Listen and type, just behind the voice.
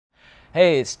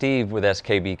Hey, it's Steve with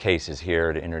SKB Cases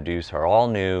here to introduce our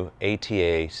all-new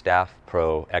ATA Staff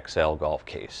Pro XL golf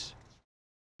case.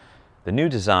 The new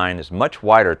design is much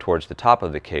wider towards the top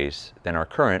of the case than our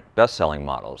current best-selling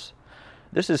models.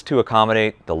 This is to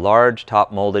accommodate the large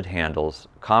top-molded handles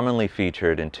commonly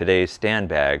featured in today's stand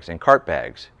bags and cart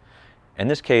bags. And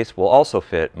this case will also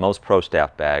fit most Pro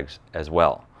Staff bags as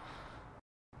well.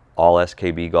 All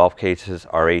SKB golf cases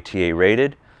are ATA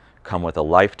rated, come with a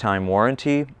lifetime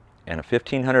warranty, and a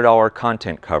 $1,500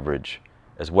 content coverage,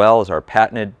 as well as our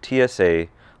patented TSA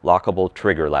lockable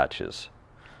trigger latches.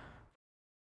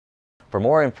 For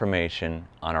more information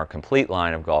on our complete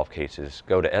line of golf cases,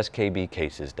 go to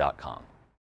skbcases.com.